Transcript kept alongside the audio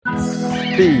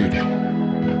Speed.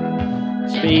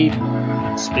 Speed.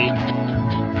 Speed.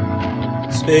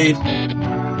 Speed.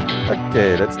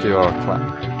 Okay, let's do our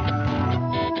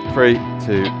clap. 3,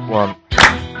 2, 1.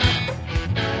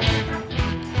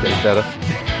 Getting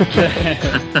better.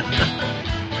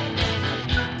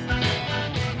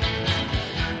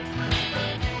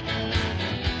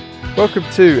 Welcome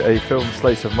to A Film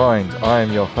Slate of Mind. I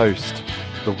am your host,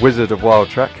 the Wizard of Wild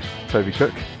Track, Toby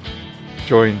Cook,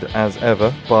 joined as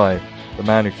ever by the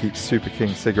man who keeps Super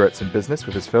King cigarettes in business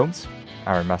with his films,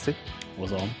 Aaron Massey.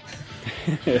 Was on.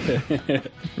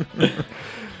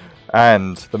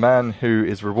 And the man who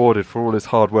is rewarded for all his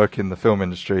hard work in the film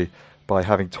industry by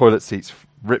having toilet seats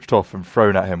ripped off and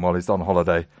thrown at him while he's on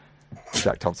holiday,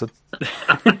 Jack Thompson.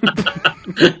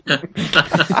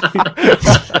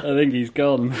 I think he's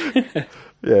gone.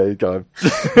 Yeah, you got him.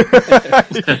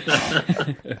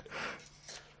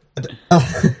 I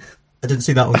didn't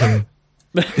see that one coming.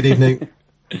 Good evening.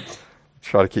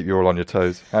 Try to keep you all on your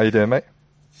toes. How you doing, mate?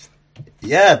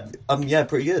 Yeah,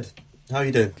 pretty good. How are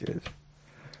you doing? Good.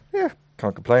 Yeah,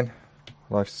 can't complain.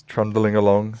 Life's trundling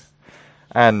along.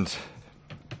 And,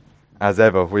 as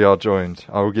ever, we are joined.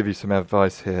 I will give you some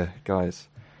advice here, guys.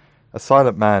 A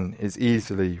silent man is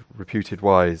easily reputed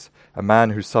wise. A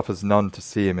man who suffers none to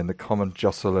see him in the common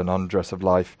jostle and undress of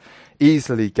life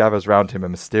easily gathers round him a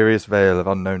mysterious veil of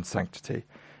unknown sanctity.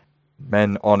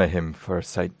 Men honour him for a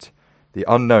saint. The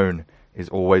unknown is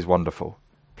always wonderful.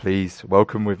 Please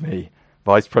welcome with me,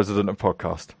 Vice President of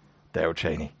Podcast, Dale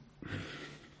Cheney.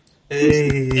 Hey.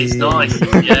 It's nice.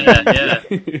 Yeah.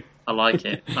 I like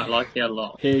it. I like it a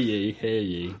lot. Hear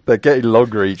ye. They're getting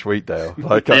longer each week, Dale.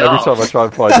 Like They every are. time I try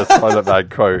and find a silent man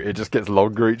quote, it just gets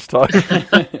longer each time.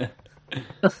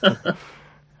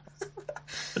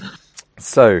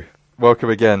 So, welcome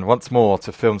again, once more,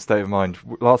 to Film State of Mind.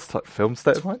 Last time, Film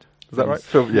State of Mind? Is that right?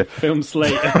 Yeah. Film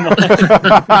slate.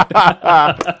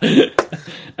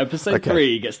 Episode Okay.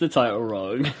 3 gets the title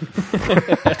wrong.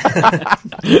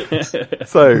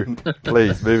 So,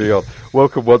 please, moving on.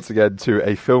 Welcome once again to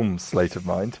A Film Slate of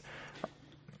Mind.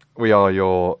 We are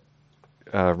your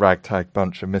ragtag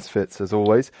bunch of misfits, as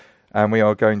always. And we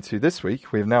are going to, this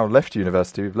week, we have now left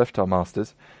university, we've left our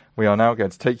masters. We are now going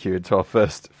to take you into our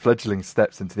first fledgling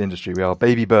steps into the industry. We are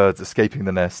baby birds escaping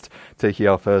the nest, taking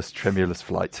our first tremulous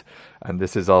flight. And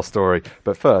this is our story.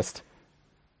 But first,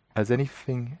 has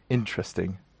anything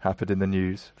interesting happened in the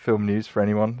news, film news, for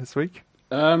anyone this week?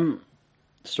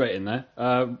 Straight in there.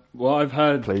 Well, I've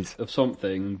heard Please. of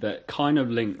something that kind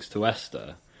of links to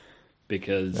Esther,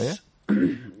 because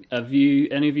have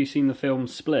any of you seen the film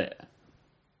Split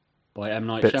by M.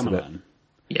 Night Bits of it. Shyamalan?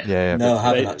 Yeah. No, I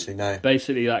haven't Ba- actually, no.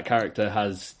 Basically, that character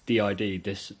has DID,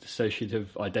 dissociative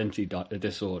identity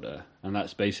disorder, and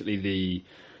that's basically the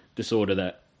disorder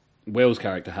that Will's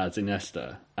character has in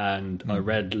Esther. And I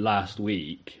read last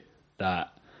week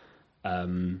that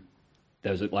there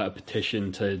was a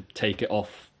petition to take it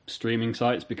off streaming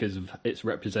sites because of its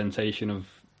representation of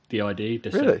DID,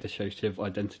 Really? dissociative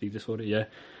identity disorder. Yeah,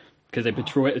 because they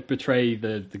portray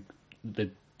the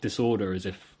disorder as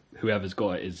if whoever's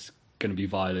got it is going to be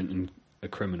violent and a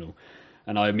criminal.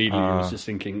 And I immediately was just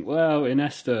thinking, well, in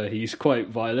Esther, he's quite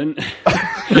violent.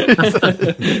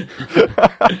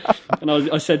 And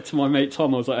I said to my mate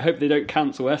Tom, I was like, I hope they don't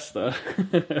cancel Esther.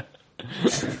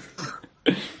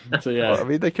 So yeah, Well, I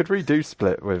mean, they could redo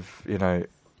Split with,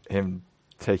 him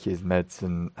taking his meds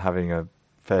and having a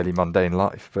fairly mundane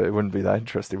life, but it wouldn't be that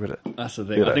interesting, would it? that's the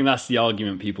thing. You know. I think that's the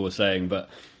argument people were saying, but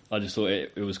I just thought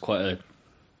it was quite a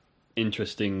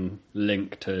interesting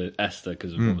link to Esther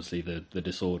because of obviously the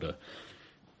disorder.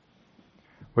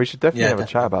 We should definitely Yeah, have a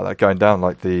chat about that, going down,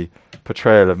 like, the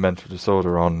portrayal of mental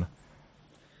disorder on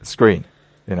screen,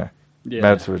 Yeah.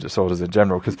 mental disorders in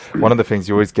general, because one of the things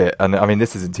you always get, and I mean,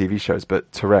 this is in TV shows,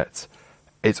 but Tourette's,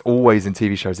 it's always in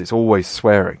TV shows, it's always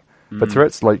swearing. But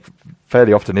Tourette's, like,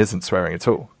 fairly often isn't swearing at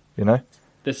all,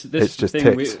 This It's is just the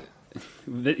thing. tics.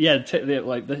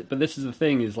 But this is the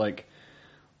thing is like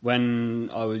when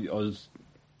I was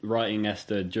writing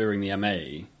Esther during the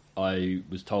MA, I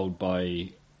was told by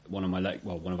one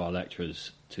of our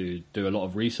lecturers to do a lot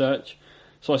of research.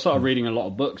 So I started reading a lot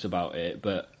of books about it,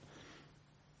 but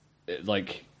it's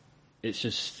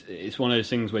one of those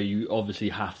things where you obviously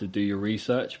have to do your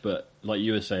research. But like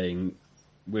you were saying,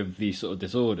 with these sort of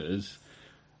disorders,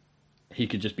 he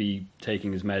could just be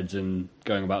taking his meds and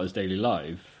going about his daily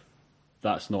life.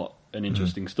 That's not an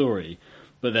interesting story.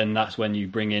 But then that's when you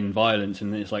bring in violence,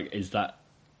 and it's like, is that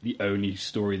the only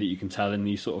story that you can tell in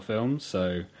these sort of films?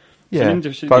 So it's an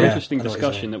interesting I know what you're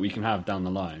discussion saying. that we can have down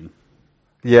the line.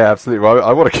 Yeah, absolutely. Well,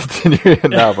 I want to continue it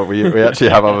now, but we actually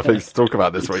have other things to talk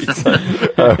about this week.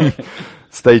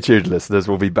 stay tuned, listeners.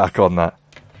 We'll be back on that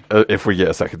if we get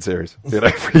a second series.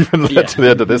 If we even get to the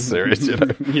end of this series,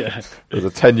 Yeah. There's a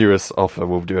tenuous offer.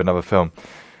 We'll do another film.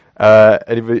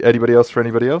 Anybody else for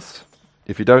anybody else?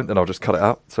 If you don't, then I'll just cut it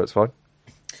out, so it's fine.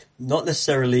 Not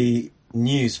necessarily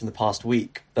news from the past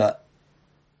week, but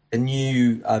a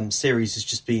new series has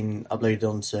just been uploaded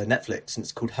onto Netflix, and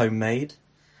it's called Homemade.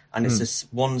 And it's this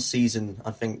one season,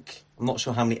 I think. I'm not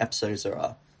sure how many episodes there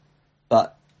are,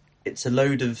 but it's a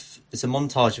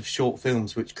montage of short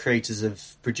films which creators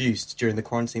have produced during the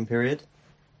quarantine period.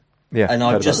 Yeah, And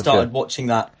I've just started yeah. watching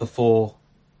that before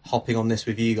hopping on this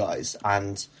with you guys,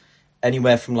 and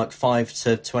anywhere from like 5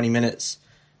 to 20 minutes.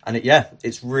 And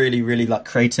it's really, really like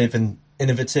creative and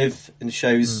innovative, and it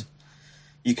shows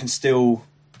you can still,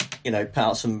 put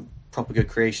out some proper good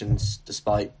creations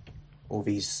despite all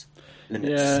these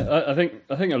limits. Yeah, I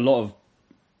think a lot of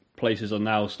places are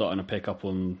now starting to pick up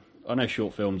on. I know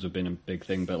short films have been a big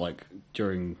thing, but like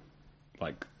during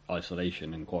like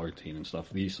isolation and quarantine and stuff,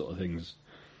 these sort of things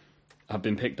have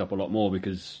been picked up a lot more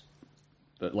because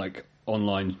like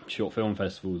online short film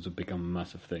festivals have become a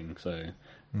massive thing. So,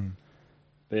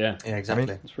 but yeah,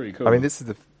 exactly. it's pretty cool. I mean, this is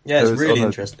it's there was really on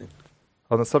interesting.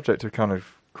 On the subject of kind of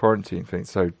quarantine things,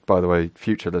 so by the way,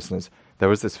 future listeners, there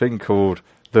was this thing called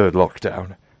the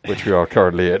lockdown, which we are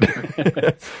currently in.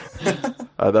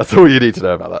 That's all you need to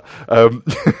know about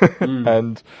that.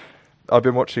 And I've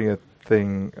been watching a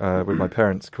thing with my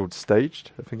parents called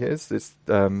Staged, I think it is. It's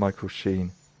Michael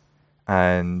Sheen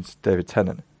and David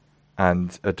Tennant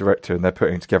and a director, and they're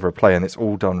putting together a play, and it's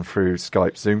all done through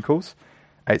Skype Zoom calls.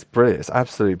 It's brilliant. It's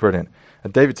absolutely brilliant.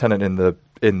 And David Tennant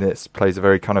in this plays a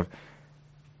very kind of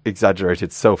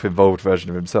exaggerated, self-involved version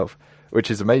of himself,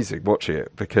 which is amazing watching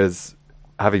it, because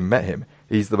having met him,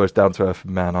 he's the most down-to-earth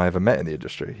man I ever met in the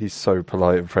industry. He's so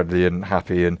polite and friendly and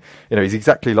happy, and he's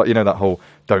exactly like, that whole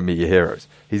don't meet your heroes.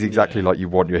 He's exactly like you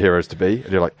want your heroes to be,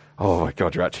 and you're like, oh my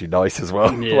god, you're actually nice as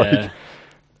well. Yeah.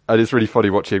 And it's really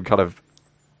funny watching him kind of,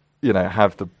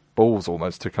 have the balls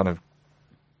almost to kind of,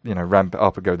 ramp it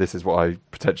up and go, this is what I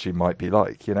potentially might be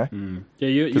like, Yeah,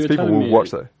 you Because were people telling will me, watch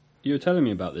that. You were telling me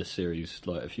about this series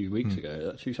like a few weeks ago.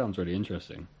 It actually sounds really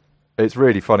interesting. It's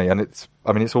really funny, and it's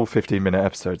all 15-minute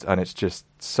episodes, and it's just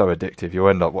so addictive. You'll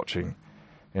end up watching,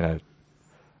 I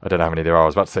don't know how many there are. I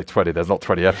was about to say 20. There's not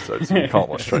 20 episodes, so you can't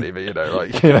watch 20,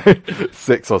 but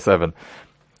 6 or 7.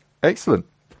 Excellent.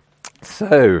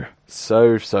 So,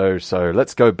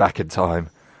 let's go back in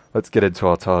time. Let's get into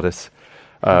our TARDIS,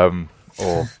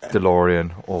 or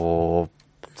DeLorean, or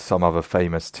some other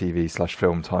famous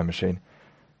TV/film time machine.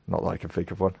 Not that I can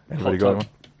think of one. Anybody got one?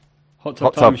 Hot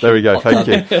Hot tub. There we go. Thank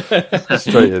you.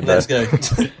 Straight in there. Let's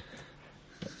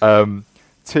go.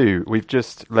 2, we've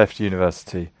just left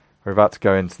university. We're about to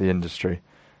go into the industry.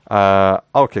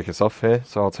 I'll kick us off here,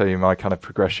 so I'll tell you my kind of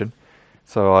progression.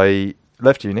 So I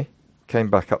left uni, came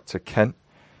back up to Kent,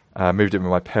 moved in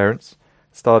with my parents,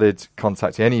 started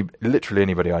contacting literally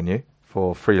anybody I knew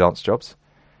for freelance jobs,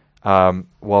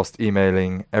 whilst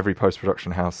emailing every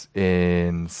post-production house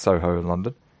in Soho and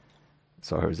London.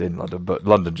 Soho's in London, but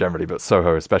London generally, but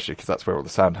Soho especially, because that's where all the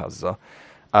sound houses are.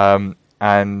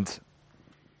 And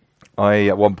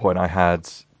at one point I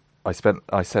sent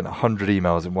 100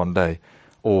 emails in one day,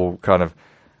 all kind of,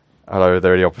 hello, are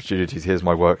there any opportunities? Here's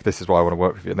my work. This is why I want to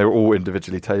work with you. And they were all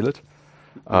individually tailored.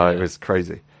 It was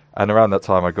crazy. And around that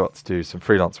time, I got to do some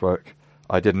freelance work.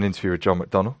 I did an interview with John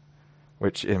McDonnell,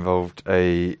 which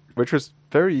was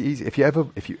very easy. If you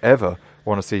ever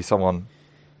want to see someone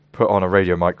put on a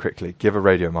radio mic quickly, give a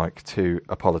radio mic to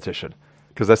a politician,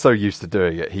 because they're so used to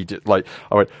doing it. He did, I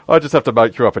went, I just have to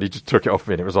mic you up, and he just took it off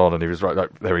me, and it was on, and he was right,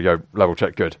 like, there we go, level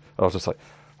check, good. And I was just like,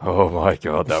 oh my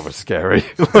god, that was scary.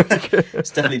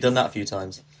 It's definitely done that a few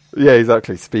times. Yeah,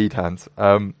 exactly, speed hands.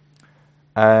 And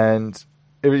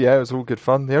it was all good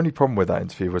fun. The only problem with that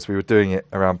interview was we were doing it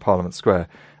around Parliament Square,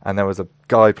 and there was a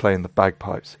guy playing the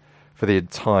bagpipes for the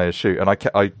entire shoot. And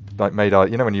I made eye,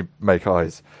 when you make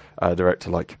eyes, director,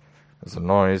 like, there's a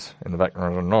noise in the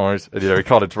background, there's a noise, and he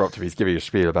can't interrupt if he's giving you a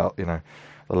spiel about the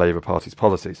Labour Party's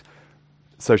policies.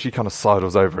 So she kind of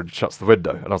sidles over and shuts the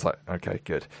window, and I was like, okay,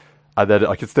 good. And then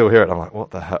I could still hear it, and I'm like, what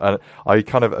the hell? And I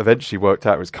kind of eventually worked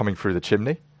out it was coming through the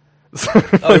chimney. So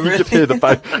really? You could hear the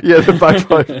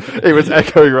bagpipe. It was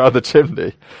echoing around the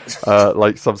chimney,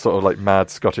 like some sort of like mad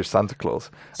Scottish Santa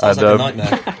Claus. Sounds like a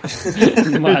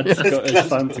nightmare. Mad Scottish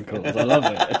Santa Claus. I love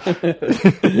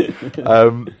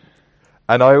it.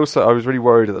 And I was really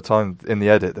worried at the time in the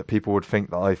edit that people would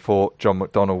think that I thought John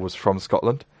McDonnell was from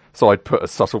Scotland. So I'd put a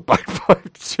subtle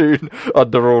bagpipe tune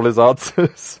under all his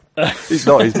answers. He's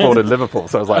not. He's born in Liverpool.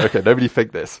 So I was like, okay, nobody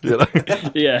think this.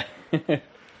 Yeah.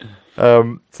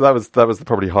 So that was the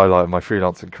probably highlight of my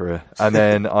freelancing career. And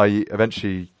then I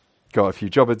eventually got a few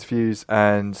job interviews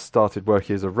and started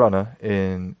working as a runner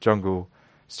in Jungle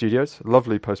Studios, a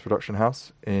lovely post-production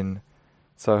house in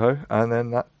Soho. And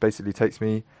then that basically takes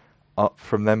me up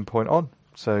from then point on.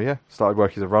 So yeah, started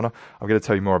working as a runner. I'm going to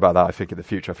tell you more about that, I think, in the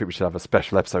future. I think we should have a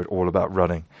special episode all about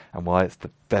running and why it's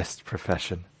the best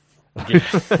profession. A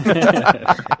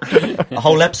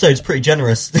whole episode's pretty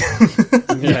generous.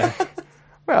 Yeah.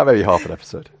 Well, maybe half an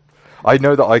episode. I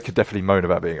know that I could definitely moan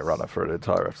about being a runner for an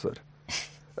entire episode.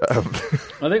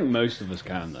 I think most of us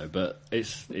can though, but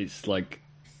it's like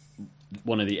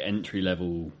one of the entry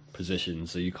level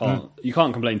positions, so you can't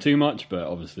complain too much, but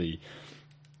obviously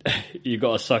you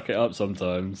got to suck it up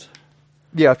sometimes.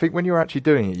 Yeah, I think when you're actually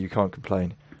doing it, you can't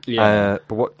complain. Yeah.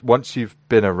 But once you've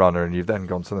been a runner and you've then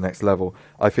gone to the next level,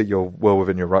 I think you're well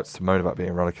within your rights to moan about being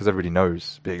a runner because everybody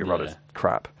knows being a runner is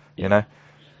crap, you know?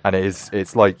 And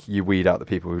it's like you weed out the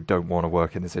people who don't want to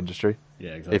work in this industry.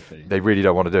 Yeah, exactly. If they really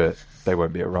don't want to do it, they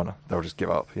won't be a runner. They'll just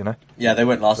give up, you know? Yeah, they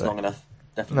won't last long enough.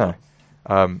 Definitely.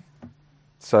 No.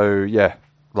 So, yeah,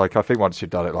 like I think once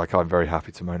you've done it, like I'm very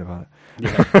happy to moan about it.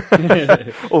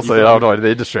 Yeah. Also, I'm not in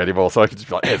the industry anymore, so I can just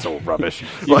be like, it's all rubbish.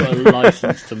 You've got a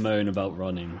license to moan about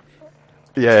running.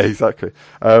 Yeah, exactly.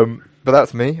 But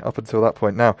that's me up until that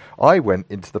point. Now, I went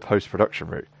into the post-production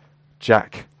route.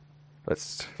 Jack,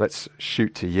 let's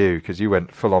shoot to you, because you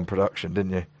went full-on production,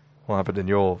 didn't you? What happened in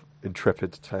your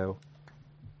intrepid tale?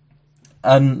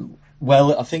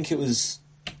 Well, I think it was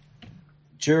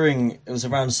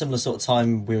around a similar sort of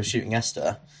time we were shooting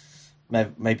Esther.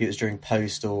 Maybe it was during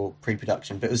post or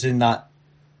pre-production, but it was in that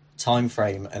time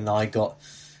frame, and I got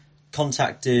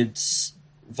contacted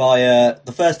via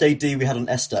the first AD we had on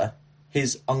Esther.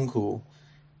 His uncle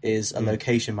is a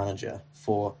location manager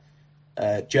for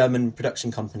a German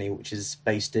production company, which is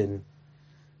based in,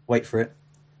 wait for it,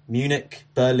 Munich,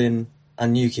 Berlin,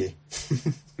 and Newquay.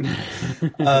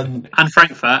 And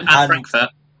Frankfurt.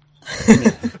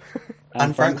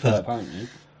 And Frankfurt. Apparently.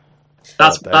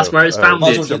 That's where it's Might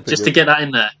as well founded, just to get that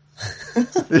in there.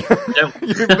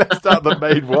 You messed out the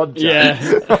main one, Jack.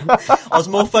 Yeah. I was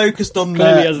more focused on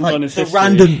Clearly hasn't done his the history.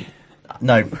 random.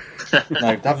 No,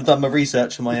 haven't done my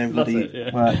research on my own That's bloody it,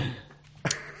 yeah. work.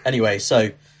 Anyway,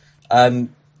 so I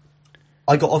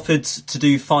got offered to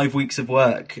do 5 weeks of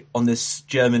work on this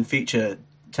German feature,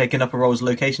 taking up a role as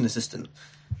location assistant,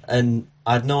 and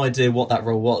I had no idea what that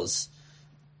role was,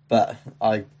 but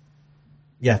I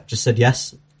just said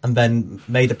yes, and then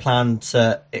made a plan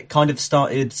to. It kind of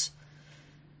started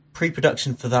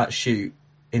pre-production for that shoot,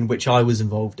 in which I was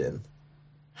involved in.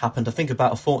 Happened, I think,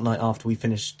 about a fortnight after we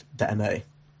finished the MA.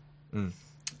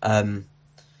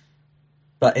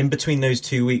 But in between those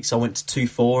 2 weeks, I went to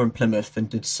 2-4 in Plymouth and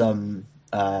did some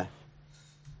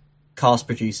cast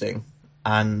producing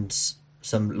and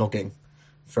some logging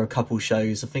for a couple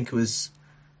shows. I think it was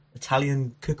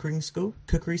Italian cookery school,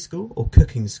 or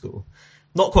cooking school.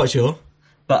 Not quite sure.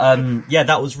 But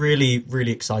that was really,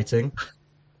 really exciting.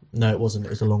 No, it wasn't. It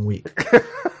was a long week. That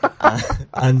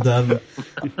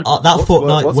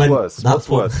fortnight What's went... worse? What's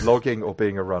worse, logging or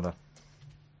being a runner?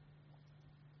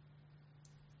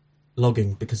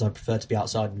 logging. Because I prefer to be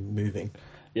outside and moving.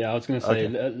 Yeah, I was going to say,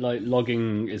 like,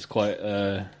 logging is quite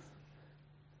a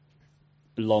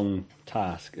long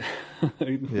task.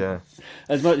 Yeah.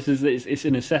 As much as it's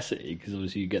a necessity, because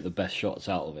obviously you get the best shots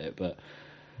out of it, but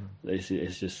it's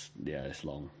just, it's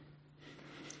long.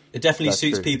 It definitely That's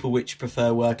suits true. people which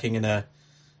prefer working in a,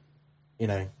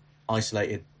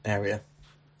 isolated area.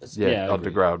 Yeah, Yeah, I agree.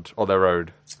 underground, on their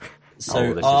own.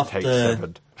 So this is take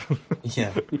 7.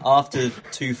 After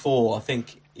 2-4, I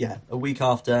think, a week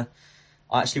after,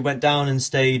 I actually went down and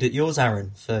stayed at yours,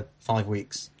 Aaron, for 5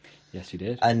 weeks. Yes, you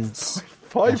did. And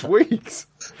 5 weeks?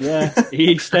 Yeah,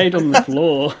 he stayed on the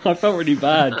floor. I felt really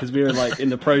bad because we were like in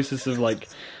the process of like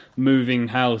moving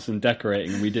house and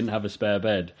decorating, and we didn't have a spare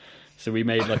bed. So we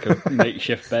made like a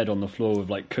makeshift bed on the floor with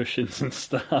like cushions and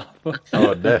stuff.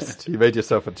 Oh, a nest. You made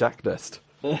yourself a jack nest.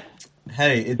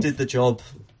 hey, it did the job.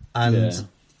 And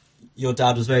your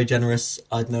dad was very generous.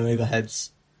 I had no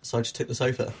overheads. So I just took the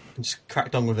sofa and just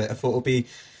cracked on with it. I thought it would be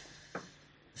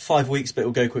 5 weeks, but it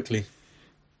will go quickly.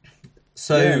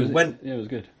 So it was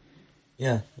good.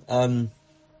 Yeah.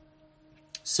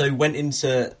 So went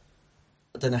into,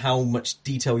 I don't know how much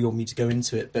detail you want me to go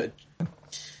into it, but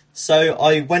so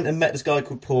I went and met this guy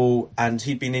called Paul, and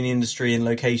he'd been in the industry in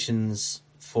locations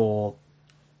for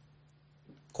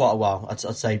quite a while. I'd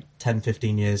say 10,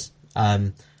 15 years.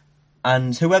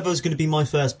 And whoever was going to be my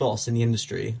first boss in the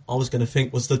industry, I was going to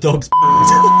think was the dog's.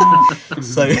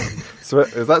 So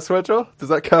Is that Sweatjaw? Does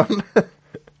that count?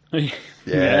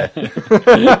 Yeah.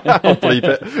 I'll bleep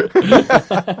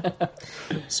it.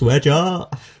 Swear jar.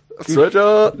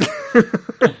 Switcher!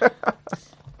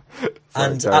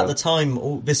 And at the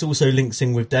time, this also links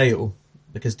in with Dale,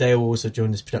 because Dale also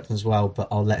joined this production as well, but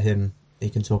I'll let him, he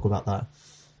can talk about that.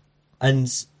 And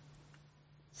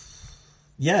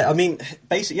yeah, I mean,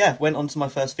 basically, yeah, went on to my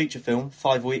first feature film,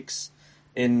 5 weeks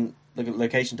in the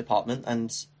location department,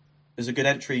 and it was a good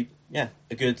entry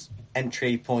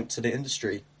point to the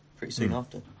industry pretty soon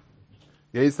after.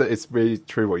 Yeah, it's really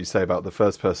true what you say about the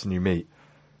first person you meet,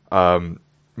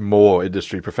 more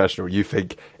industry professional, you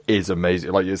think is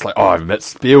amazing. Like, it's like, oh, I've met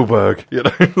Spielberg, you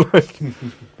know, like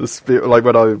like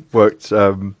when I worked,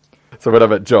 so when I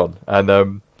met John,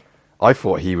 and I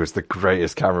thought he was the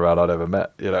greatest cameraman I'd ever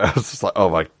met. You know, I was just like, oh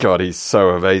my god, he's so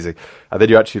amazing. And then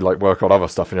you actually like work on other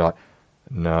stuff, and you're like,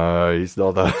 no, he's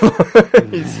not that.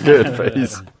 He's good, but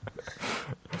he's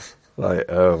like,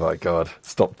 oh my god,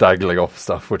 stop dangling off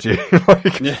stuff, would you?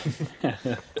 Like, Yeah.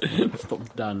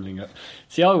 Stop dandling up.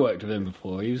 See, I worked with him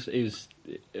before. It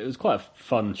was quite a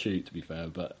fun shoot, to be fair,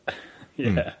 but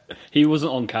yeah, he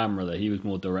wasn't on camera though. He was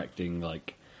more directing,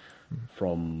 like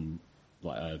from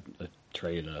like a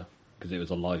trailer, because it was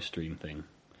a live stream thing.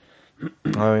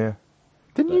 oh yeah,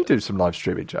 didn't you do some live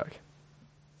streaming, Jack?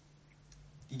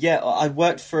 Yeah, I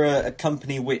worked for a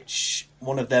company which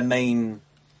one of their main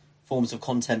forms of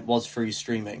content was through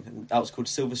streaming, and that was called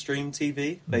Silverstream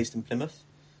TV, based in Plymouth.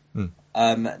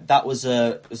 That was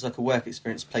like a work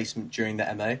experience placement during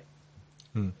the MA.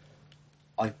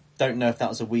 I don't know if that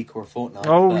was a week or a fortnight.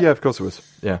 Oh yeah, of course it was.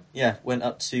 Yeah. Yeah, went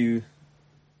up to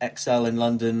XL in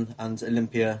London and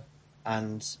Olympia,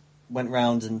 and went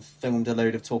round and filmed a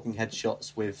load of talking head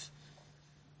shots with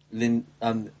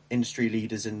industry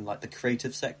leaders in like the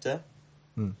creative sector.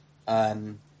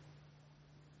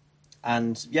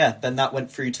 And yeah, then that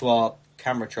went through to our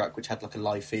camera truck, which had like a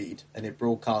live feed, and it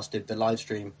broadcasted the live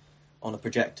stream on a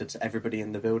projector to everybody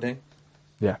in the building.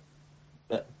 Yeah.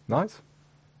 But Nice.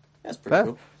 that's pretty Fair.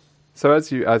 cool. So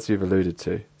as you've alluded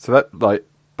to, so that like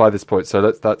by this point, so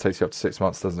that takes you up to 6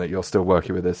 months, doesn't it? You're still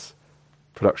working with this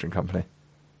production company.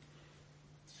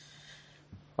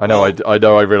 I know. Well- I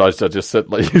know. I realised I just said,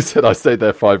 like you said, I stayed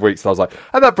there 5 weeks, and I was like,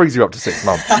 and that brings you up to 6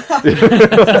 months.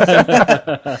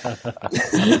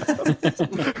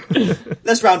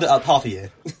 Let's round it up half a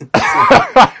year.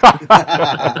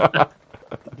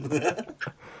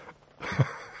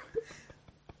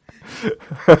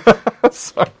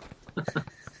 Sorry.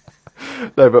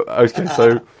 No, but okay.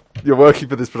 So you're working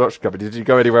for this production company. Did you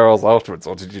go anywhere else afterwards,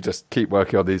 or did you just keep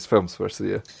working on these films for the rest of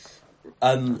the year?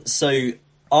 So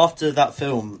after that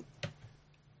film,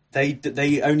 they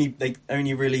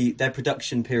only really their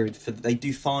production period they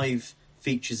do 5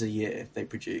 features a year they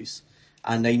produce,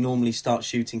 and they normally start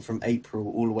shooting from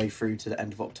April all the way through to the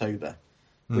end of October,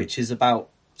 which is about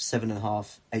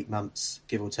 7.5, 8 months,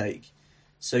 give or take.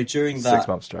 So during that 6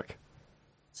 months, Jack.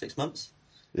 6 months.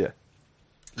 Yeah.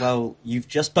 Well, you've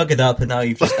just buggered up and now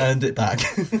you've just earned it back.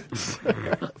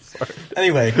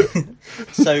 Anyway,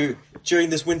 so during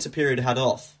this winter period I had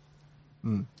off,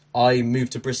 I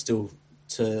moved to Bristol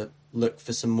to look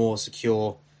for some more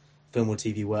secure film or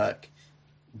TV work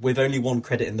with only 1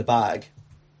 credit in the bag.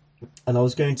 And I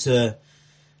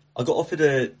got offered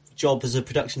a job as a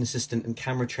production assistant and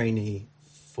camera trainee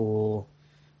for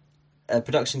a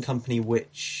production company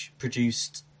which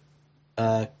produced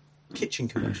kitchen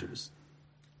commercials.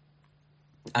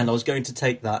 And I was going to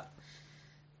take that,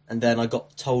 and then I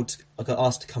got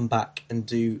asked to come back and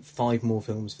do 5 more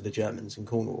films for the Germans in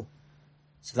Cornwall.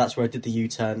 So that's where I did the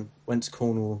U-turn, went to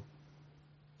Cornwall,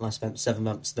 and I spent 7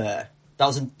 months there.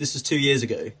 This was 2 years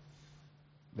ago.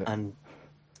 Yeah. And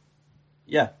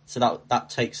yeah, so that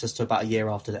takes us to about a year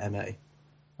after the MA.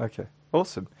 Okay.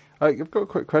 Awesome. I've got a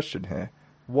quick question here.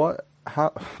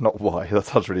 Not why, that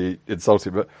sounds really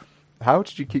insulting, but how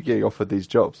did you keep getting offered these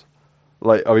jobs?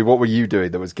 Like, I mean, what were you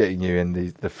doing that was getting you in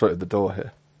the foot of the door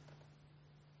here?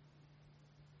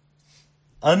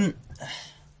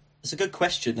 It's a good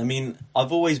question. I mean,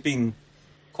 I've always been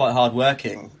quite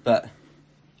hardworking, but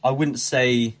I wouldn't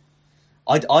say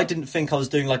I didn't think I was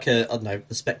doing like a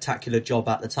spectacular job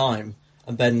at the time.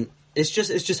 And then it's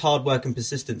just hard work and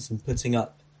persistence and putting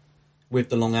up with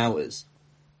the long hours.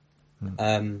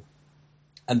 And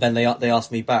then they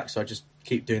asked me back, so I just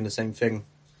keep doing the same thing.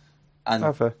 And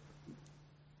Oh, fair.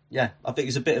 yeah, I think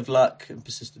it's a bit of luck and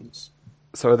persistence.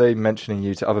 So are they mentioning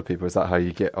you to other people? Is that how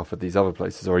you get offered these other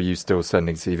places, or are you still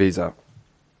sending CVs out?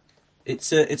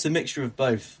 It's a mixture of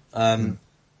both.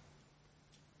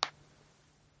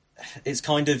 It's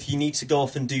kind of, you need to go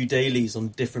off and do dailies on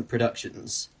different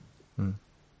productions.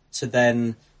 So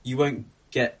then you won't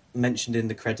get mentioned in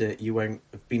the credit you won't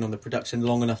have been on the production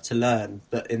long enough to learn,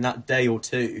 but in that day or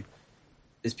two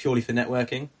is purely for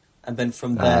networking. And then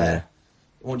from there,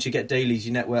 once you get dailies,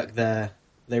 you network there,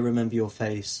 they remember your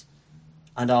face.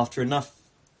 And after enough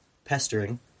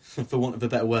pestering, for want of a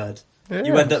better word,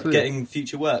 you end up getting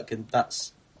future work, and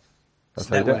that's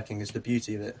networking is the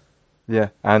beauty of it. Yeah,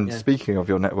 and speaking of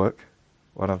your network,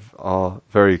 one of our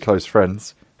very close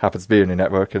friends happens to be in your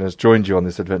network and has joined you on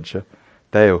this adventure.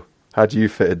 Dale, how do you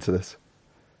fit into this?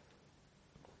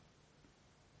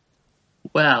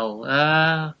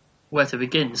 Well, where to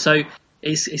begin? So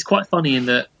it's quite funny in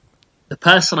that the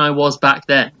person I was back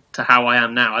then to how I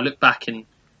am now, I look back and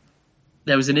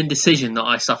there was an indecision that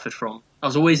I suffered from. I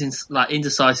was always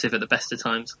indecisive at the best of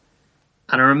times.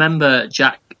 And I remember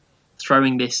Jack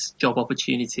throwing this job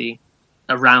opportunity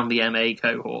around the MA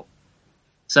cohort.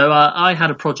 So I had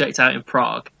a project out in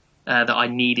Prague that I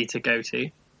needed to go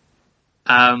to.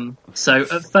 So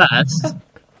at first,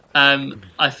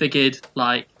 I figured,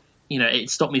 it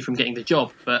stopped me from getting the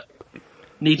job. But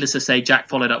needless to say, Jack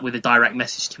followed up with a direct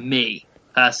message to me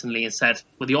personally and said,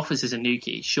 well, the office is in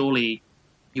Newquay. Surely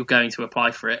you're going to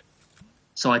apply for it.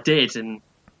 So I did. And,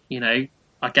 I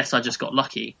guess I just got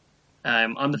lucky.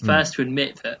 I'm the first to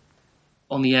admit that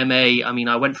on the MA,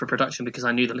 I went for production because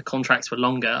I knew that the contracts were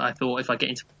longer. I thought if I get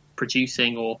into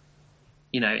producing or,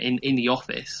 in the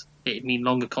office, it'd mean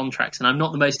longer contracts. And I'm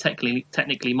not the most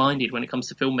technically minded when it comes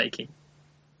to filmmaking.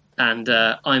 And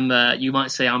you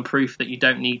might say I'm proof that you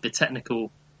don't need the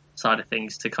technical side of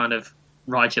things to kind of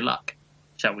ride your luck,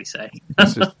 shall we say.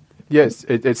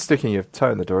 It's sticking your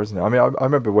toe in the door, isn't it? I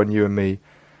remember when you and me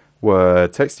were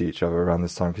texting each other around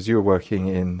this time because you were working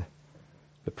in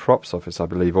the props office, I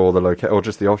believe, or or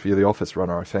just you're the office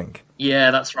runner, I think.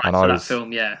 Yeah, that's right. For that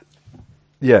film, yeah.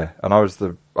 Yeah, and I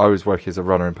was working as a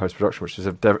runner in post production, which is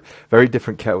a very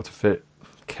different kettle of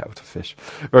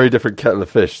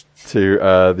fish to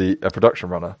a production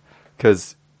runner,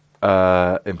 because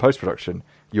in post production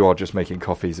you are just making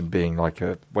coffees and being like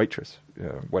a waitress,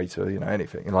 waiter,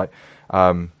 anything. Like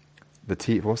the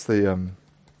tea. What's the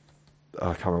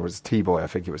I can't remember. It was T-Boy, I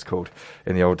think it was called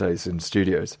in the old days in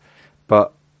studios.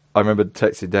 But I remember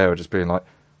texting Dale just being like,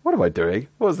 what am I doing?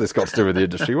 What has this got to do with the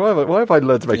industry? Why have I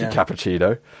learned to make a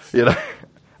cappuccino? And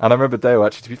I remember Dale,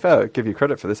 actually, to be fair, give you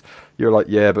credit for this. You were like,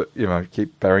 yeah, but,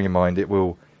 keep bearing in mind it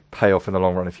will pay off in the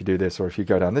long run if you do this or if you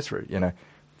go down this route,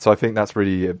 So I think that's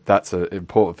an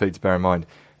important thing to bear in mind,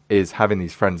 is having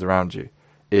these friends around you,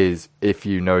 is if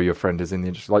you know your friend is in the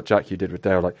industry, like Jack, you did with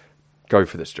Dale, like, go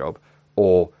for this job.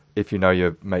 Or if you know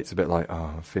your mate's a bit like,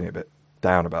 oh, I'm feeling a bit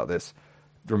down about this,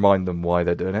 remind them why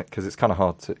they're doing it, because it's kind of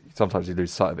hard to, sometimes you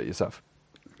lose sight of it yourself.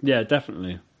 Yeah,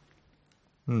 definitely.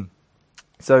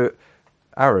 So,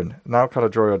 Aaron, now kind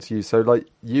of drawing on to you. So, like,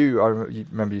 you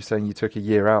remember you saying you took a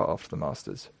year out after the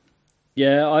Masters.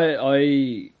 Yeah,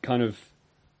 I kind of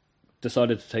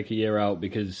decided to take a year out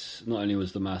because not only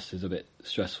was the Masters a bit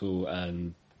stressful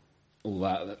and all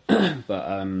that,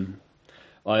 but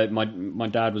my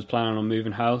dad was planning on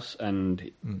moving house and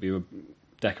we were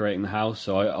decorating the house,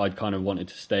 so I kind of wanted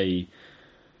to stay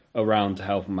around to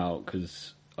help him out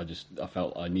because I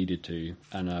felt I needed to,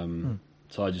 and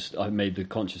so I made the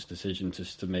conscious decision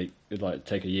just to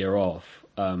take a year off.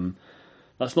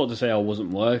 That's not to say I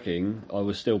wasn't working. I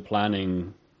was still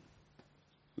planning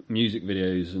music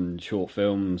videos and short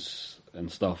films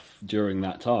and stuff during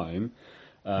that time.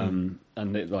 And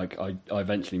I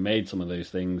eventually made some of those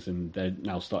things, and they're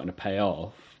now starting to pay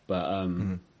off. But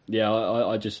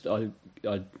I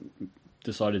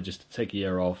decided just to take a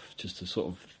year off, just to sort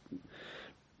of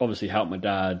obviously help my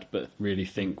dad, but really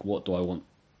think, what do I want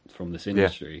from this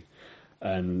industry?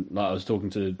 And like I was talking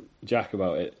to Jack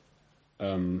about it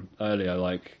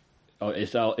earlier,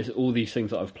 it's all these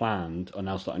things that I've planned are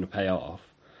now starting to pay off.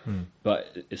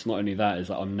 But it's not only that, is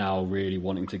that I'm now really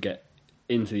wanting to get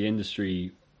into the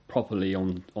industry properly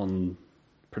on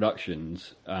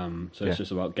productions, it's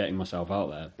just about getting myself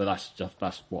out there. But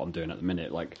that's what I'm doing at the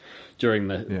minute. Like during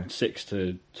the 6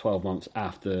 to 12 months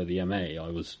after the MA, I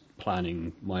was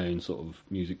planning my own sort of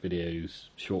music videos,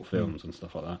 short films and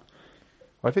stuff like that.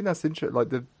 I think that's interesting. Like,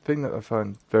 the thing that I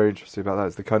find very interesting about that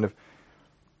is the kind of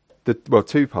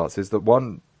two parts. Is that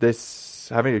one,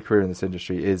 having a career in this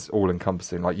industry is all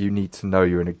encompassing. Like, you need to know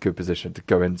you're in a good position to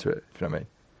go into it, if you know what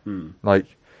I mean. Like,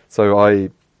 so I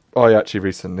actually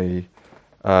recently,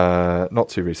 not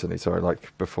too recently, sorry,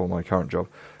 like before my current job,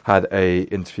 had a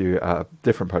interview at a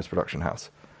different post-production house.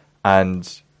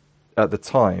 And at the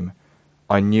time,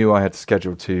 I knew I had to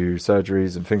schedule 2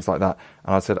 surgeries and things like that.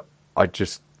 And I said, I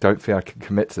just don't think I can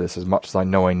commit to this as much as I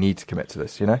know I need to commit to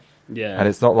this, Yeah. And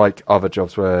it's not like other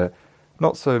jobs where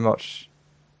not so much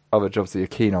other jobs that you're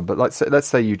keen on. But let's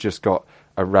say you just got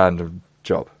a random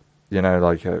job,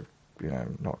 like a,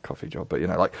 not a coffee job, but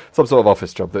like some sort of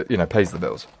office job that pays the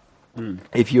bills.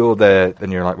 If you're there,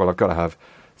 then you're like, well, I've got to have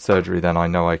surgery. Then I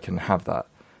know I can have that.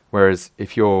 Whereas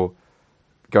if you're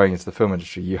going into the film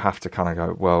industry, you have to kind of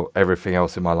go, well, everything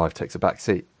else in my life takes a back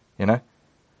seat, and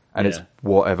it's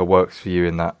whatever works for you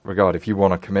in that regard. If you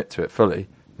want to commit to it fully,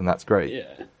 then that's great.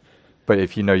 Yeah. But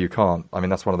if you know you can't, I mean,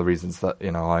 that's one of the reasons that,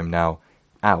 I'm now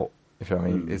out, if you know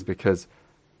what I mean, is because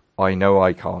I know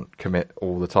I can't commit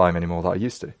all the time anymore that I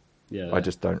used to. Yeah. I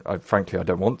just don't, frankly, I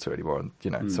don't want to anymore,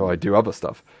 and, so I do other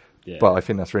stuff. Yeah. But I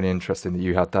think that's really interesting that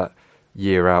you had that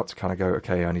year out to kind of go,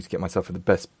 okay, I need to get myself in the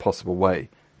best possible way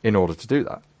in order to do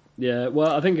that. Yeah,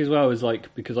 well, I think as well is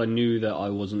because I knew that I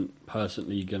wasn't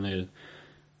personally going to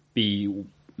be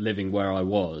living where I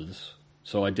was,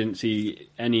 so I didn't see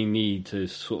any need to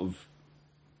sort of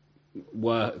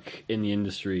work in the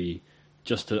industry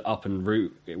just to up and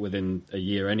root it within a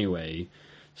year anyway.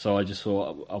 So I just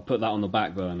thought I'll put that on the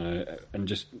back burner and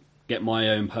just get my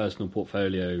own personal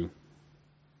portfolio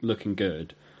looking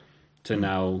good to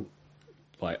now,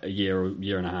 like a year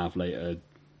and a half later,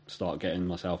 start getting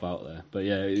myself out there. But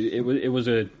yeah, it was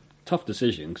a tough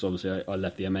decision because obviously I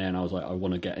left the MA and I was like, I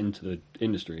want to get into the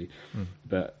industry,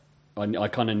 but I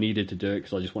kind of needed to do it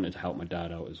because I just wanted to help my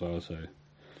dad out as well. So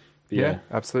yeah,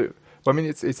 absolutely. Well, I mean,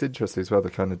 it's interesting as well, the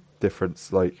kind of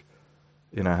difference, like,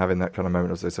 having that kind of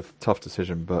moment of it's a tough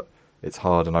decision, but it's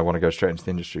hard, and I want to go straight into the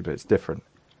industry, but it's different.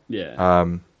 Yeah.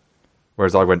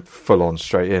 Whereas I went full on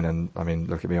straight in, and I mean,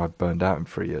 look at me, I burned out in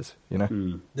 3 years.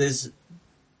 There is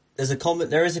a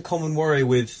common worry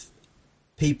with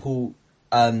people.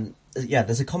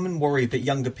 There's a common worry that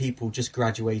younger people just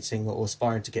graduating or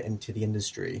aspiring to get into the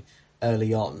industry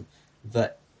early on,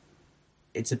 that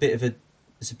it's a bit of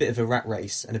a rat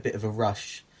race and a bit of a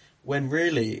rush, when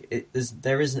really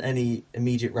there isn't any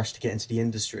immediate rush to get into the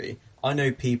industry. I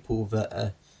know people that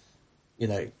are,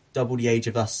 double the age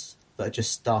of us that had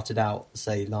just started out,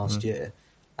 say, last year,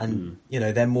 and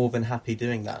they're more than happy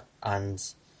doing that. And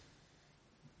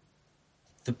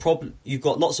the problem, you've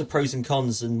got lots of pros and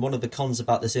cons, and one of the cons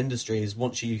about this industry is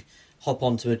once you hop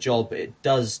onto a job, it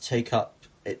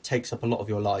takes up a lot of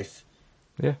your life.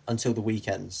 Yeah. Until the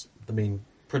weekends. I mean,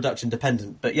 production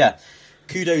dependent, but yeah,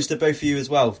 kudos to both of you as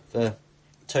well. For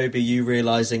Toby, you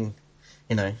realising,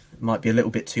 it might be a little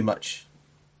bit too much,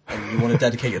 and you want to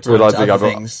dedicate your time to other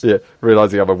things.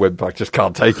 Realising I'm a wimp, I just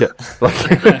can't take it.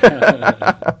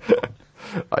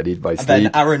 I need my sleep. And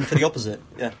then Aaron for the opposite.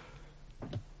 Yeah.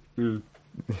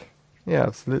 Yeah,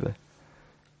 absolutely.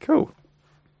 Cool.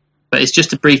 But it's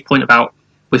just a brief point about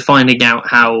we're finding out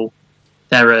how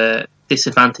there are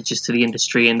disadvantages to the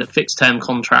industry and that fixed term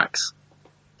contracts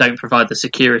don't provide the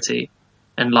security.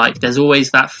 And there's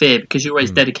always that fear because you're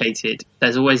always dedicated.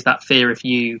 There's always that fear if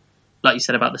you, like you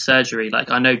said about the surgery.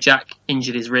 I know Jack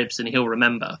injured his ribs and he'll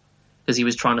remember because he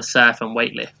was trying to surf and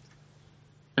weightlift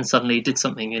and suddenly he did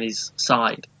something in his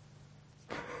side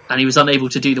and he was unable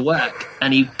to do the work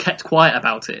and he kept quiet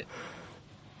about it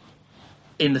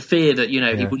in the fear that,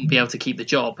 he wouldn't be able to keep the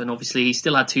job. And obviously he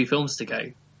still had 2 films to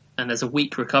go and there's a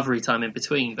week recovery time in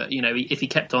between. But, if he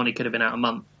kept on, he could have been out a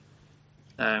month.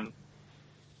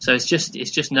 So it's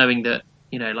just knowing that,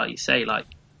 like you say,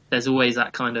 there's always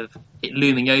that kind of it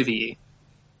looming over you.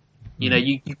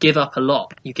 You give up a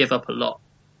lot.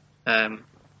 And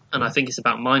I think it's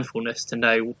about mindfulness to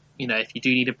know, if you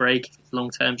do need a break, if it's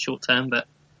long term, short term, but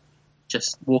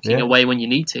just walking away when you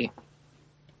need to.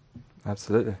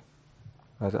 Absolutely.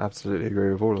 I'd absolutely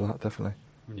agree with all of that, definitely.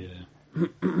 Yeah.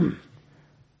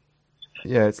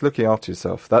 Yeah, it's looking after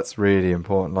yourself. That's really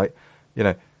important.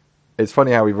 It's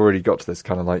funny how we've already got to this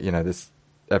kind of this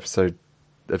episode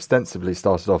ostensibly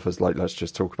started off as let's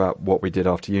just talk about what we did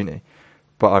after uni.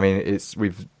 But I mean,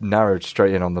 we've narrowed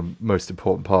straight in on the most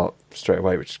important part straight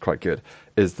away, which is quite good,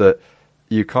 is that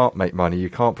you can't make money, you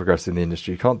can't progress in the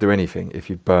industry, you can't do anything if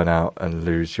you burn out and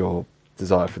lose your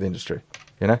desire for the industry,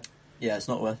 Yeah, it's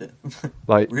not worth it.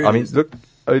 Really I mean,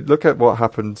 look at what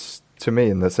happened to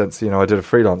me in the sense, I did a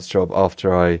freelance job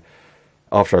after I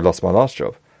lost my last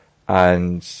job,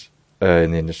 and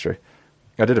in the industry,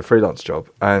 I did a freelance job,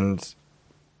 and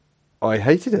I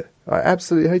hated it. I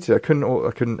absolutely hated it.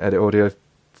 I couldn't edit audio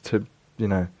to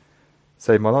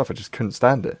save my life. I just couldn't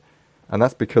stand it, and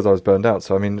that's because I was burned out.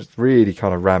 So I mean, it's really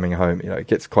kind of ramming home. It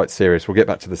gets quite serious. We'll get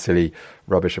back to the silly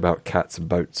rubbish about cats and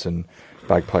boats and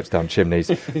bagpipes down chimneys,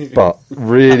 but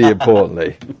really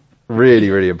importantly. Really,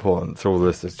 really important to all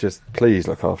this is just please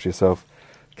look after yourself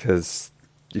because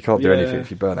you can't do anything if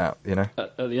you burn out,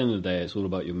 At the end of the day, it's all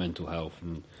about your mental health.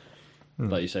 And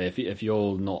like you say, if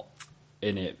you're not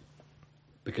in it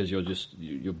because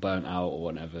you're burnt out or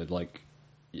whatever. Like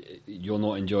you're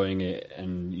not enjoying it,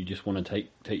 and you just want to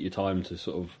take your time to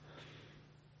sort of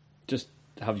just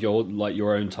have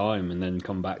your own time, and then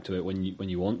come back to it when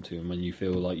you want to, and when you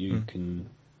feel like you can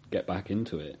get back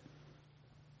into it.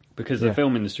 Because the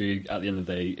film industry, at the end of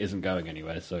the day, isn't going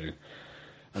anywhere. So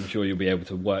I'm sure you'll be able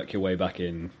to work your way back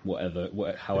in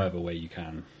however way you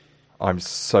can. I'm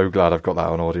so glad I've got that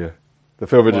on audio. The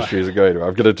film industry isn't going anywhere.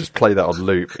 I'm going to just play that on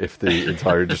loop if the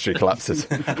entire industry collapses.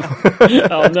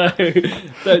 Oh no!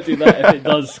 Don't do that if it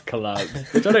does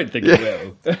collapse, which I don't think it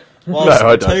will.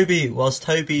 Whilst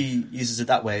Toby uses it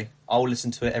that way, I'll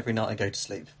listen to it every night I go to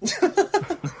sleep.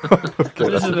 Okay,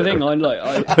 this is the thing.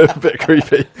 A bit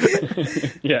creepy.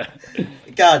 Yeah.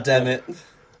 God damn it.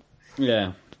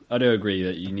 Yeah, I do agree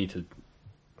that you need to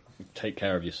take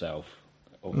care of yourself.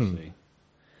 Obviously.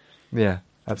 Yeah,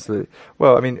 absolutely.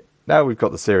 Well, I mean, now we've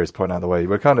got the serious point out of the way.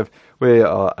 We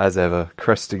are as ever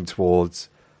cresting towards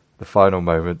the final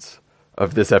moments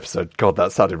of this episode. God,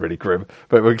 that sounded really grim,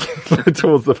 but we're getting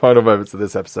towards the final moments of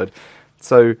this episode.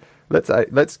 So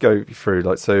let's go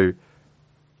through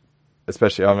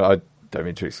especially. I don't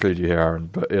mean to exclude you here, Aaron,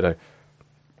 but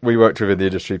we worked within the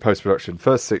industry post production.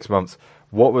 First 6 months,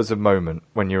 what was a moment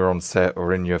when you were on set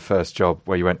or in your first job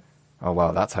where you went, "Oh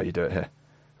wow, that's how you do it here"?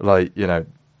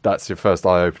 That's your first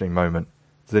eye-opening moment.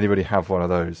 Does anybody have one of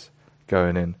those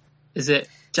going in? Is it,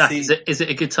 Jack? Is it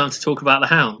a good time to talk about the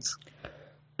hounds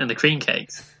and the cream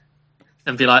cakes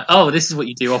and be like, "Oh, this is what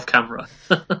you do off camera"?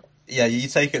 Yeah, you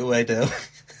take it away, Dale.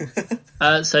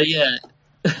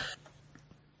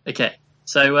 Okay.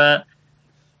 So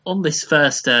on this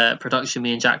first production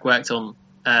me and Jack worked on,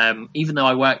 even though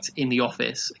I worked in the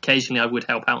office, occasionally I would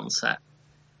help out on set,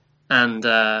 and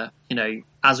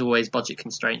as always, budget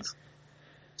constraints.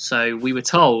 So we were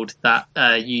told that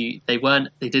they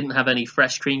didn't have any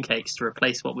fresh cream cakes to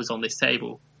replace what was on this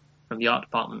table from the art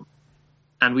department,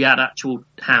 and we had actual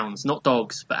hounds, not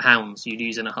dogs, but hounds you'd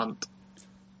use in a hunt.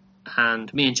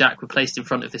 And me and Jack were placed in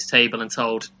front of this table and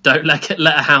told, "Don't let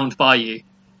a hound by you."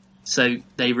 So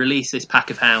they released this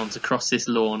pack of hounds across this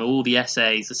lawn, all the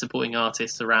SAs, the supporting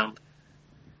artists around,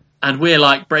 and we're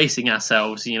like bracing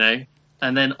ourselves, and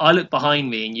then I look behind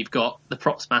me and you've got the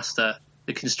props master,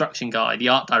 the construction guy, the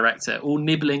art director, all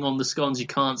nibbling on the scones you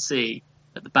can't see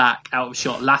at the back, out of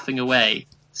shot, laughing away,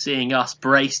 seeing us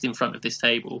braced in front of this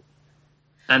table.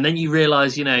 And then you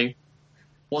realise,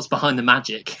 what's behind the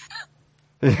magic.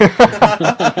 This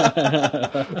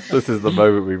is the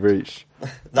moment we reach.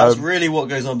 That's really what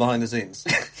goes on behind the scenes.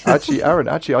 Aaron,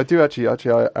 I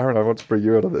want to bring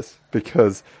you in on this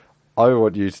because I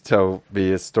want you to tell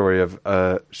me a story of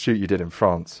a shoot you did in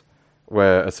France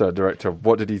where a certain director,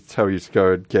 what did he tell you to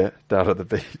go and get down at the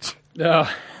beach?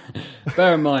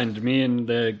 Bear in mind, me and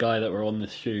the guy that were on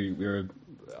this shoot, we were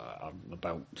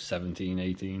about 17,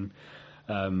 18.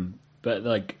 But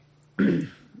like,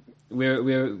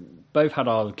 we both had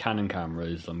our Canon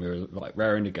cameras and we were like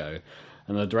raring to go.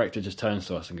 And the director just turns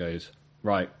to us and goes,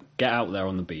 "Right, get out there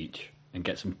on the beach and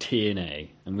get some TNA."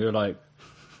 And we were like,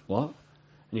 "What?" And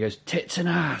he goes, "Tits and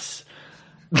ass."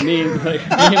 Me and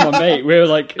my mate, we were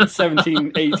like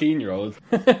 17, 18-year-olds.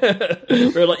 We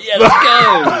were like, "Yeah,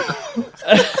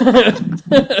 let's go."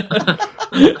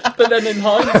 But then in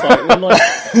hindsight, we're like,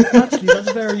 actually,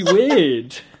 that's very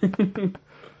weird.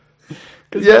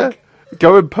 Yeah,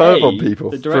 go and perv on people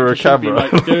the through a director camera.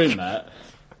 should be, doing that.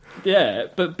 Yeah,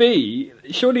 but B,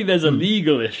 surely there's a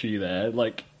legal issue there,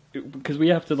 because we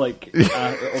have to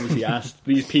obviously ask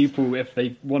these people if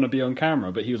they want to be on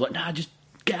camera. But he was like, "Nah, just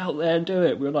get out there and do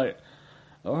it." We were like,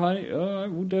 all right,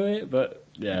 we'll do it. But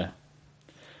yeah,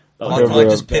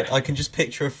 I can just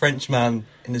picture a French man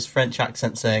in his French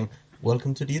accent saying,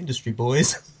 "Welcome to the industry,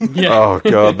 boys." Yeah. Oh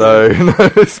god, no!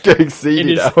 It's getting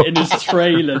seedy now. In his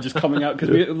trailer, just coming out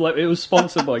because it was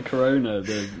sponsored by Corona,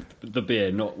 the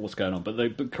beer, not what's going on, but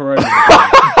Corona.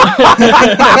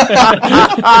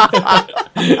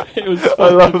 It was I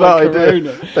love that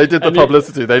Corona. idea. They did the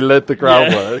publicity. They led the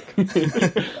groundwork.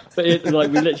 Yeah. But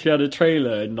we literally had a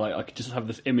trailer, and I could just have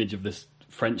this image of this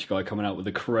French guy coming out with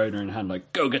a Corona in hand,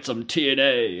 like, "Go get some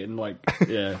TNA," and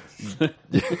yeah.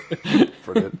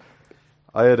 Brilliant.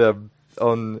 I had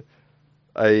on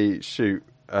a shoot,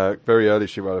 very early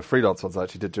shoot, a freelance ones I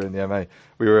actually did during the MA.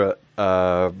 We were at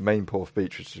Mainporth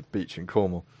Beach, which is a beach in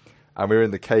Cornwall, and we were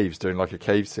in the caves doing a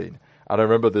cave scene. And I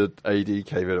remember the AD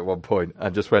came in at one point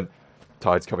and just went,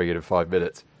 "Tide's coming in 5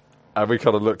 minutes." And we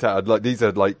kind of looked at it, these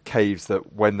are caves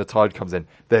that when the tide comes in,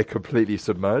 they're completely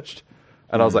submerged.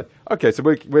 And I was like, okay, so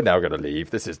we're now going to leave.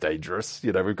 This is dangerous.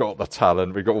 We've got the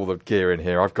talent, we've got all the gear in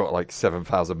here. I've got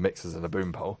 7,000 mixers and a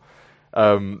boom pole.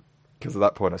 because at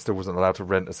that point I still wasn't allowed to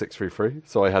rent a 633,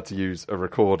 so I had to use a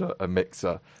recorder, a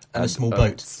mixer, And a small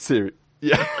boat.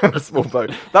 Yeah, a small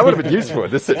boat. That would have been useful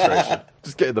in this situation.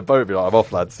 Just get in the boat and be like, I'm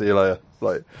off, lad, see you later.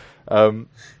 Like,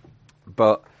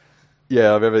 but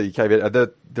yeah, I remember he came in and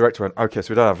the director went, okay,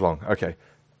 so we don't have long. Okay,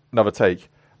 another take.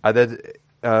 And then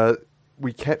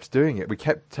we kept doing it. We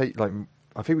kept I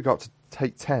think we got to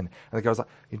take 10. And the guy was like,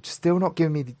 you're still not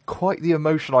giving me quite the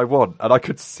emotion I want. And I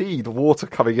could see the water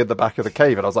coming in the back of the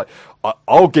cave. And I was like,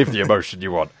 I'll give the emotion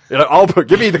you want.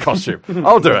 Give me the costume.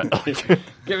 I'll do it.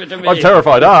 Give it to me. I'm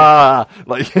terrified.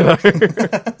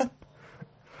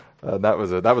 And that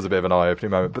was a bit of an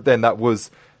eye-opening moment. But then that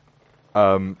was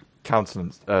countered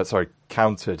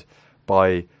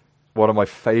by one of my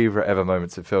favourite ever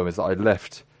moments in film is that I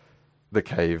left the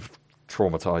cave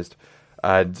traumatised,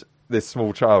 and this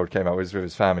small child came up with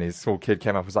his family. This small kid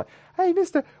came up and was like, hey,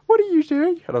 mister, what are you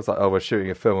doing? And I was like, oh, we're shooting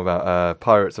a film about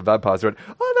pirates and vampires. He went,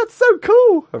 oh, that's so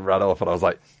cool. And ran off, and I was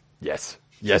like, yes,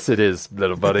 it is,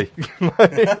 little buddy.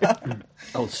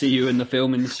 I'll see you in the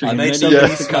film industry. I made many somebody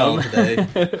years to smile come. today.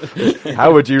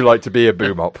 How would you like to be a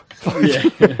boom op? Yeah.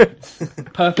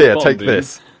 Perfect. Here, bomb, take dude.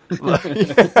 this.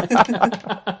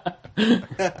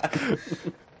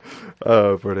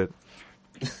 Oh, brilliant.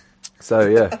 So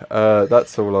yeah,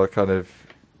 that's all I kind of,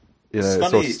 It's sort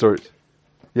of funny. story.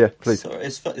 Yeah, please. Sorry,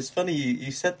 it's funny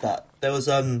you said that. There was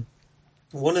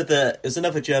there's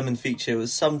another German feature. It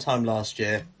was sometime last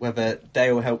year, whether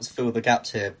Dale helps fill the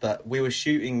gaps here, but we were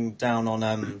shooting down on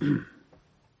I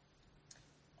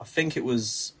think it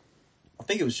was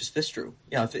just Fistral.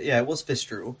 Yeah, it was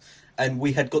Fistral, and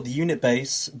we had got the unit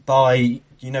base by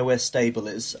where Stable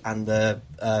is and the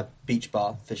beach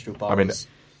bar, Fistral bar. I mean, is.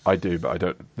 I do, but I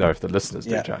don't know if the listeners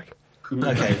do, Yeah. Jack.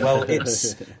 Okay, well,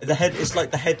 it's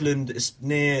like the headland. It's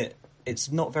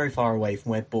not very far away from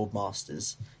where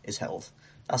Boardmasters is held.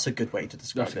 That's a good way to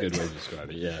describe That's a it. good way to describe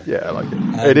it, yeah. Yeah, I like it.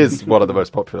 It is one of the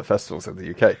most popular festivals in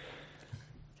the UK.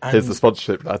 And Here's the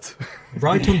sponsorship, lads.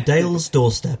 right on Dale's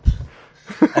doorstep.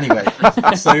 Anyway,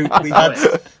 so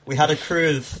we had a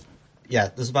crew of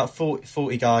there's about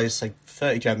 40 guys, so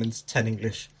 30 Germans, 10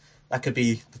 English. That could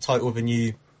be the title of a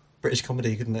new British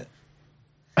comedy, couldn't it?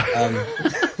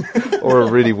 Or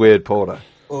a really weird porno.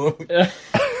 Or,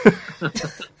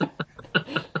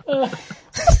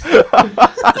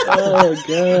 Oh,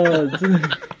 God.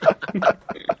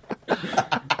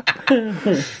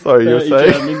 Sorry, you were 30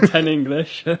 saying? German, 10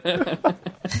 English.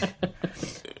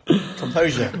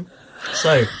 composure.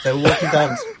 So they were walking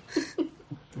down.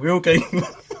 We were all going.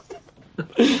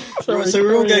 So we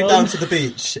were all going down to the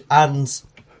beach, and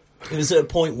it was at a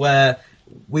point where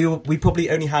we probably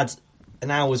only had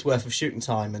an hour's worth of shooting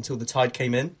time until the tide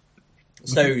came in.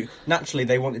 So naturally,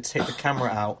 they wanted to take the camera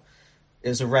out. It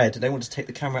was a red. They wanted to take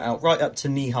the camera out right up to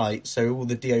knee height, so all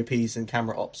the DOPs and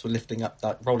camera ops were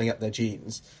rolling up their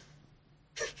jeans.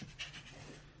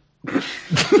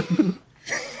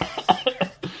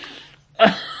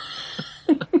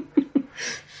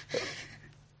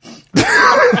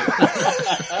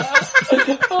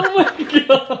 Oh, my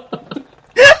God.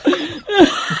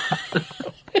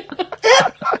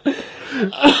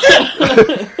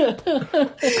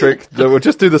 Quick, we'll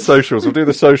just do the socials. We'll do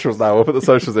the socials now. We'll put the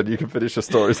socials in. You can finish your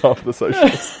stories after the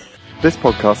socials. This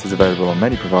podcast is available on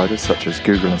many providers such as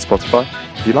Google and Spotify.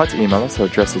 If you'd like to email us, our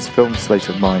address is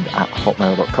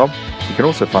filmslateofmind@hotmail.com. You can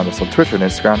also find us on Twitter and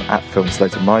Instagram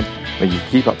 @filmslateofmind, where you can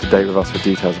keep up to date with us for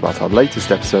details about our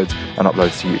latest episodes and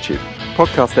uploads to YouTube.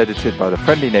 Podcast edited by the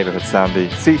friendly neighbourhood Sandy,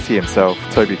 CC himself,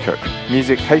 Toby Cook.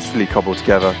 Music hastily cobbled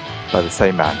together by the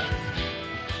same man.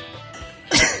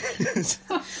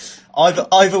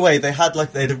 Either way, they had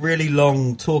a really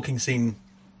long talking scene,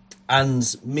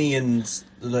 and me and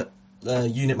the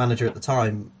unit manager at the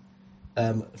time,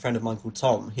 a friend of mine called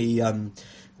Tom, he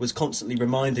was constantly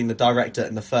reminding the director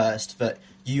in the first that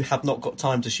you have not got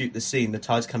time to shoot this scene, the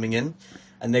tide's coming in,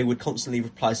 and they would constantly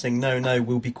reply saying, no,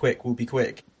 we'll be quick.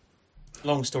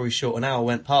 Long story short, an hour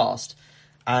went past,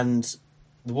 and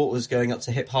the water was going up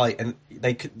to hip height, and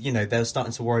they were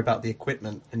starting to worry about the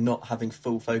equipment and not having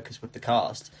full focus with the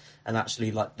cast, and actually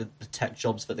the tech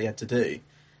jobs that they had to do.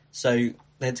 So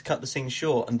they had to cut the scene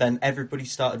short, and then everybody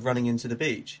started running into the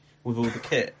beach with all the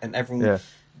kit, and everyone,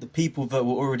 the people that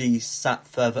were already sat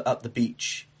further up the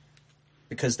beach,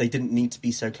 because they didn't need to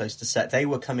be so close to set, they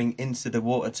were coming into the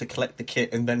water to collect the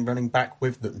kit and then running back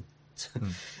with them.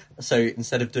 So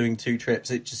instead of doing two trips,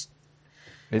 it's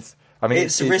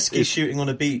risky shooting on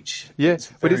a beach. Yeah,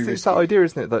 but it's that idea,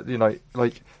 isn't it? That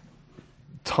like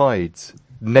tides,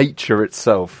 nature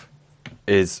itself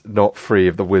is not free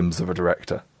of the whims of a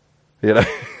director. Yeah.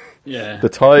 Yeah. The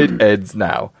tide ends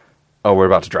now. Oh, we're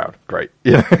about to drown. Great.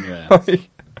 Yeah.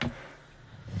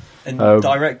 And Um,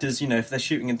 directors, if they're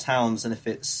shooting in towns and if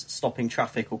it's stopping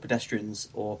traffic or pedestrians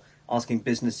or asking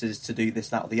businesses to do this,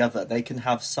 that, or the other, they can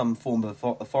have some form of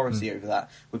authority over that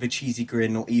with a cheesy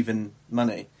grin or even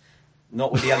money.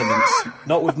 Not with the elements,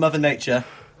 not with Mother Nature.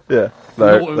 Yeah,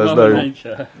 Not with there's Mother no,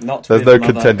 Nature. Not there's with no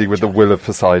Mother contending with the Nature. will of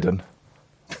Poseidon.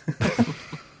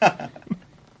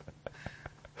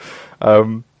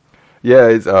 Yeah,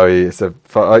 it's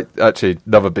actually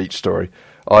another beach story.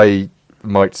 I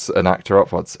mic'd an actor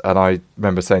up once, and I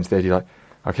remember saying to the AD, like,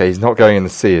 okay, he's not going in the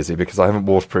sea, is he? Because I haven't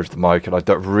waterproofed the mic, and I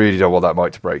don't want that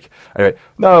mic to break. Anyway,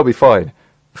 no, it'll be fine.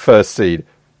 First scene,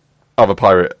 other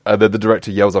pirate, and then the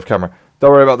director yells off camera,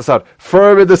 don't worry about the sound,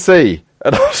 throw him in the sea!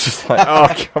 And I was just like,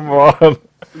 oh, come on!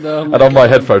 No, And on my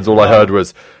headphones, all I heard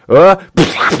was, and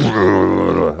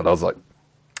I was like,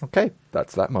 okay,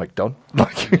 that's that mic done.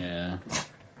 Like, Yeah.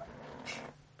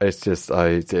 it's just,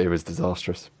 it was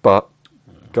disastrous. But,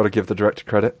 got to give the director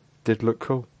credit, did look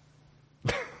cool.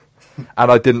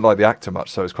 And I didn't like the actor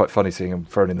much, so it was quite funny seeing him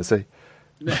thrown in the sea.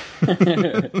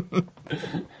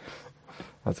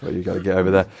 That's what you got to get over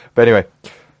there. But anyway,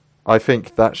 I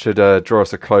think that should draw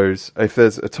us a close. If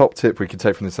there's a top tip we can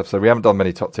take from this episode, we haven't done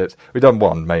many top tips. We've done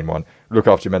one main one: look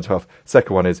after your mental health.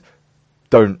 Second one is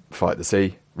don't fight the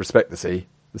sea. Respect the sea.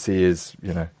 The sea is,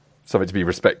 something to be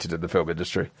respected in the film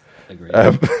industry. Agreed.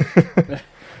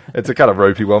 It's a kind of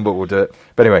ropey one, but we'll do it.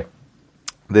 But anyway,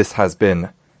 this has been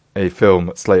a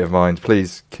film Slate of Mind.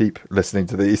 Please keep listening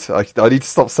to these. I need to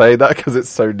stop saying that because it's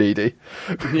so needy.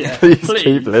 Yeah, please please.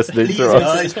 keep listening Please, to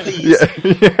us. guys, please.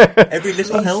 Yeah. Every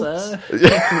little helps.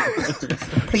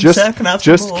 Please, Just, sir, can I have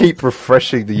some just more? keep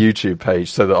refreshing the YouTube page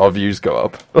so that our views go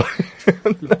up.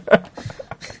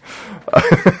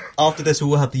 After this,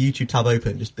 we'll have the YouTube tab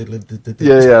open. Just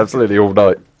Yeah, absolutely, all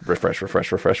night. Refresh. We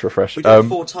do it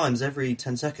 4 times every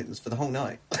 10 seconds for the whole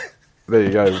night. There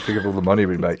you go. Think of all the money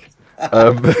we make.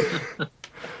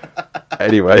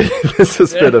 Anyway, this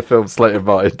has been a film Slate of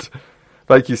Mind.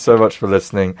 Thank you so much for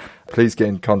listening. Please get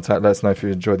in contact. Let us know if you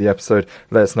enjoyed the episode.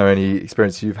 Let us know any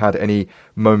experience you've had, any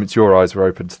moments your eyes were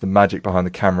open to the magic behind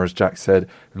the camera, as Jack said.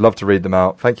 We'd love to read them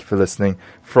out. Thank you for listening.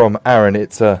 From Aaron,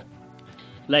 it's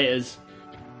Laters.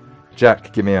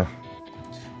 Jack, give me a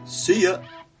See ya.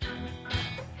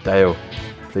 Dale.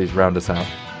 Please round us out.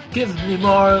 Give me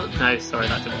more. No, sorry,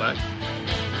 that didn't work.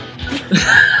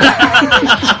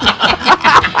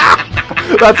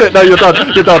 That's it. No, you're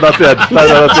done. You're done. That's the end.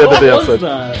 No, that's the end of the What was episode.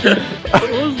 that?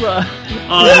 What was that?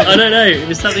 I don't know. It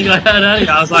was something I heard earlier.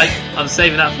 I was like, I'm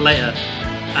saving that for later.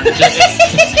 And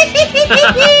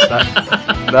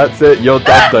That's it. You're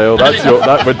done, Dale.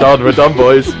 We're done. We're done,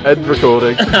 boys. End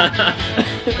recording.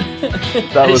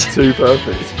 That was too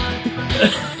perfect.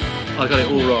 I got it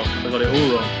all wrong.